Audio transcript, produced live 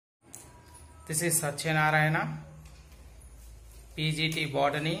This is Satyanarayana, PGT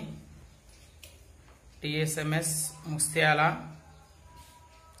Botany, TSMS Mustiala,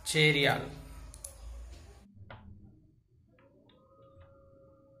 Cherial.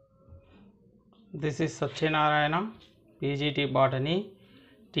 This is Satyanarayana, PGT Botany,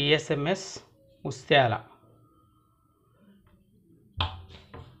 TSMS Mustiala.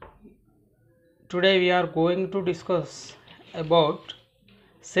 Today we are going to discuss about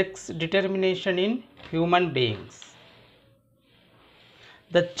sex determination in human beings.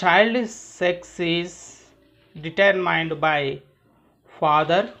 The child's sex is determined by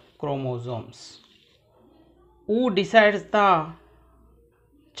father chromosomes. Who decides the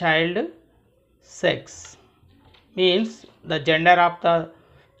child sex? Means the gender of the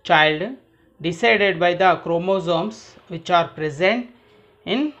child decided by the chromosomes which are present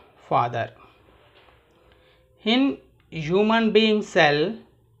in father. In human being cell,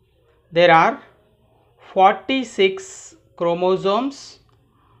 there are 46 chromosomes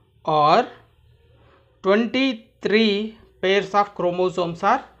or 23 pairs of chromosomes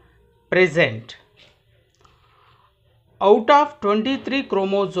are present. Out of 23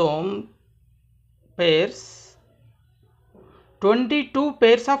 chromosome pairs, 22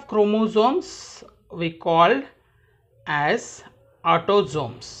 pairs of chromosomes we called as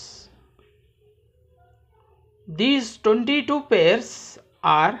autosomes. These 22 pairs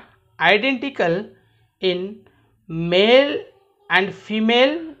are identical in male and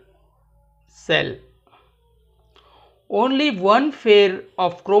female cell. Only one pair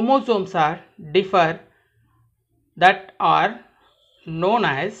of chromosomes are differ, that are known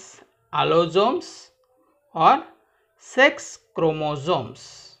as allosomes or sex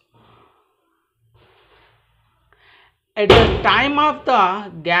chromosomes. At the time of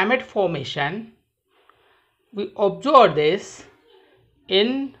the gamete formation, we observe this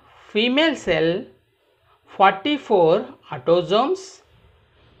in female cell 44 autosomes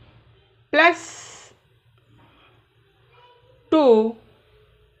plus 2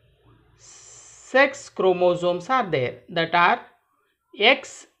 sex chromosomes are there, that are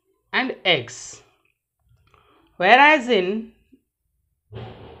X and X, whereas in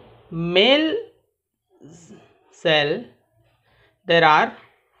male cell there are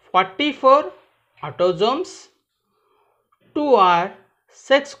 44 autosomes, 2 are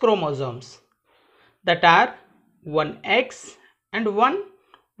sex chromosomes, that are one X and one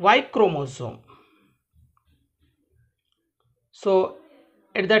Y chromosome. So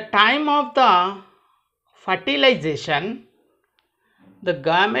at the time of the fertilization, the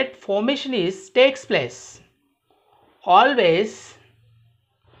gamete formation takes place. Always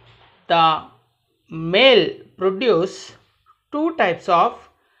the male produce two types of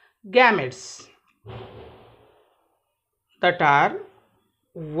gametes, that are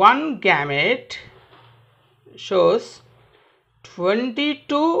one gamete shows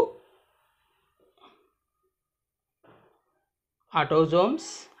 22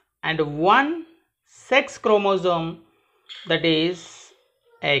 autosomes and one sex chromosome, that is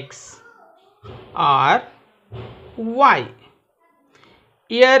X or Y.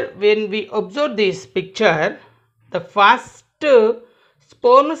 Here when we observe this picture, the first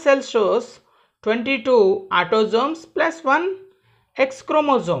sperm cell shows 22 autosomes plus 1 X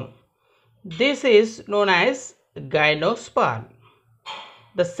chromosome. This is known as gymnosperm.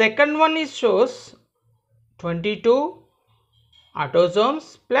 The second one shows 22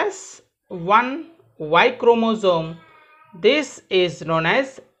 autosomes plus 1 Y chromosome. This is known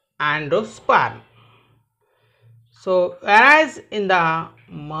as androsperm. So whereas in the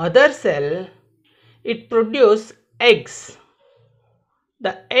mother cell it produces eggs,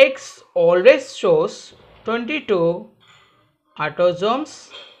 the X always shows 22 autosomes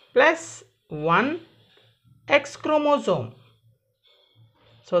plus 1 X chromosome.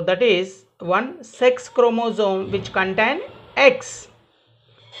 So that is one sex chromosome which contain X.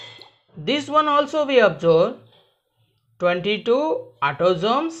 This one also we observe 22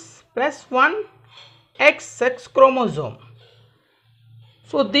 autosomes plus 1 X sex chromosome.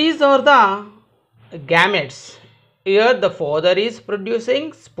 So these are the gametes. Here the father is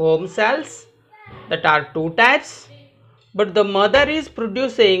producing sperm cells, that are two types, but the mother is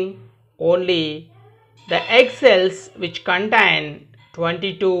producing only the egg cells which contain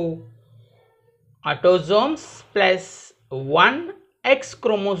 22 autosomes plus 1 X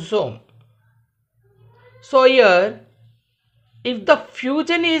chromosome. So here if the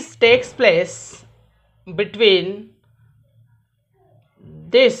fusion takes place between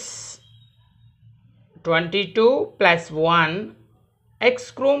this 22 plus 1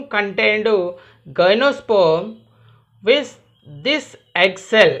 X chromosome contained gymnosperm with this egg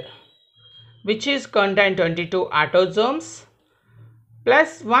cell, which is contain 22 autosomes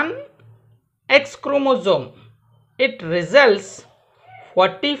plus 1 X chromosome. It results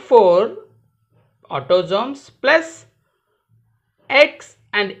 44 autosomes plus X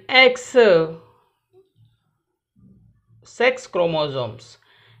and X sex chromosomes.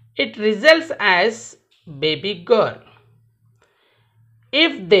 It results as baby girl.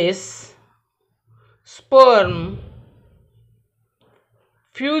 If this sperm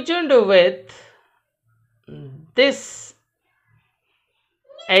fusioned with this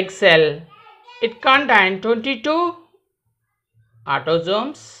egg cell, it contains 22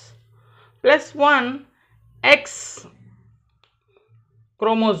 autosomes plus 1 X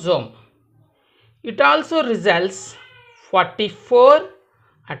chromosome. It also results 44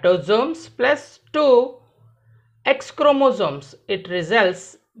 autosomes plus 2 X chromosomes. It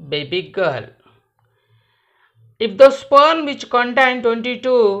results baby girl. If the sperm which contain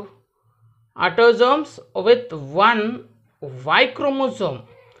 22 autosomes with 1 Y chromosome,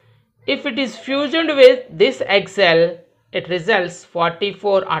 if it is fusioned with this egg cell, it results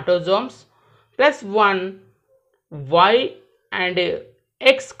 44 autosomes plus 1 Y and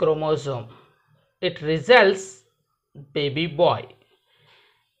X chromosome. It results baby boy.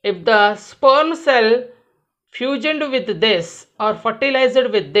 If the sperm cell fusioned with this or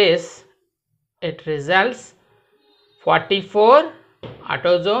fertilized with this, it results 44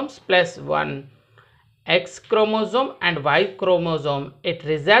 autosomes plus 1 X chromosome and Y chromosome. It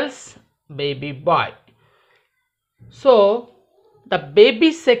results baby boy. So the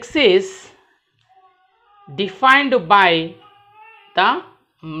baby sex is defined by the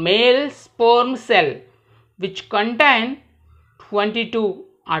male sperm cell which contain 22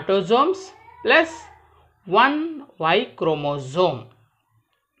 autosomes plus 1 Y chromosome.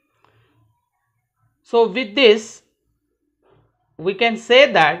 So with this we can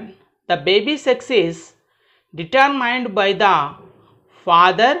say that the baby sex is determined by the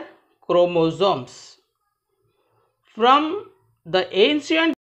father chromosomes. From the ancient